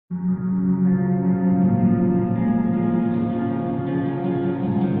Why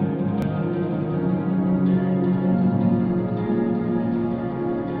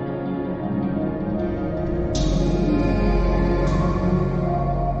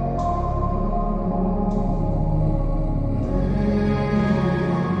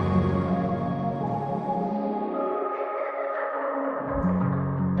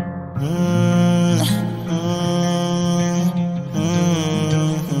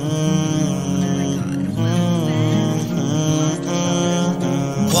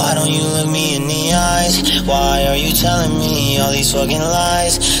don't you look me in the eyes? Why are you telling me all these fucking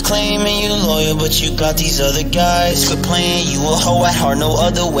lies? Claiming you loyal, but you got these other guys. Quit playing, you a hoe at heart, no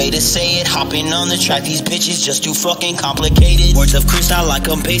other way to say it. Hopping on the track, these bitches just too fucking complicated. Words of crystal like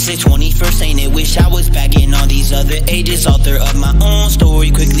I'm basic, 21st ain't it? Wish I was back in all these other ages. Author of my own story,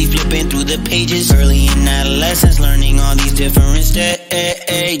 quickly flipping through the pages. Early in adolescence, learning all these different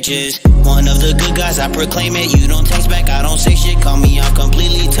stages. One of the good guys, I proclaim it. You don't text back, I don't say shit. Call me out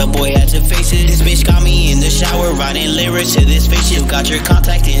completely, tough boy, had to face it. This bitch got me in the shower, writing lyrics to this spaceship. Got your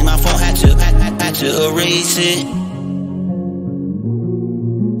contact in my phone, had to erase it.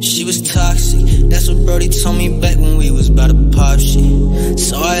 She was toxic, that's what Brody told me back when we was about to pop shit.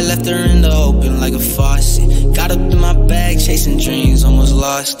 So I left her in the open like a faucet. Got up in my bag, chasing dreams, almost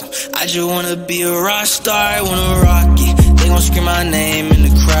lost them. I just wanna be a rock star, I wanna rock it. They gon' scream my name in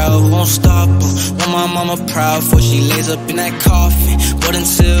the crowd, won't stop her. Want my mama proud before she lays up in that coffin. But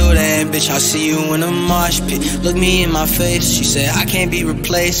until then, bitch, I'll see you in the mosh pit. Look me in my face, she said I can't be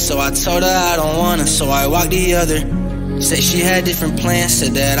replaced. So I told her I don't wanna, so I walked the other. Said she had different plans,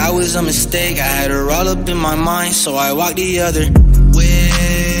 said that I was a mistake. I had her all up in my mind, so I walked the other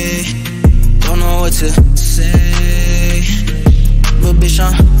way. Don't know what to say, but bitch,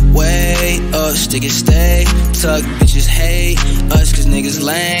 I'm way up, stick it, stay tuck. Bitches hate us cause niggas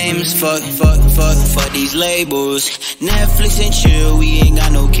lame as fuck. Fuck these labels. Netflix and chill, we ain't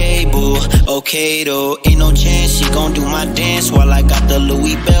got no cable. Okay though, ain't no chance she gon' do my dance while I got the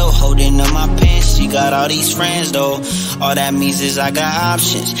Louis belt holding up my pants. She got all these friends though, all that means is I got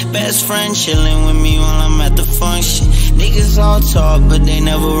options. Best friend chillin' with me while I'm at the function. Niggas all talk but they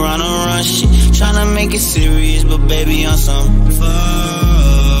never run or run shit. Tryna make it serious but baby on some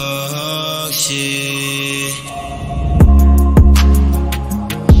fuck shit.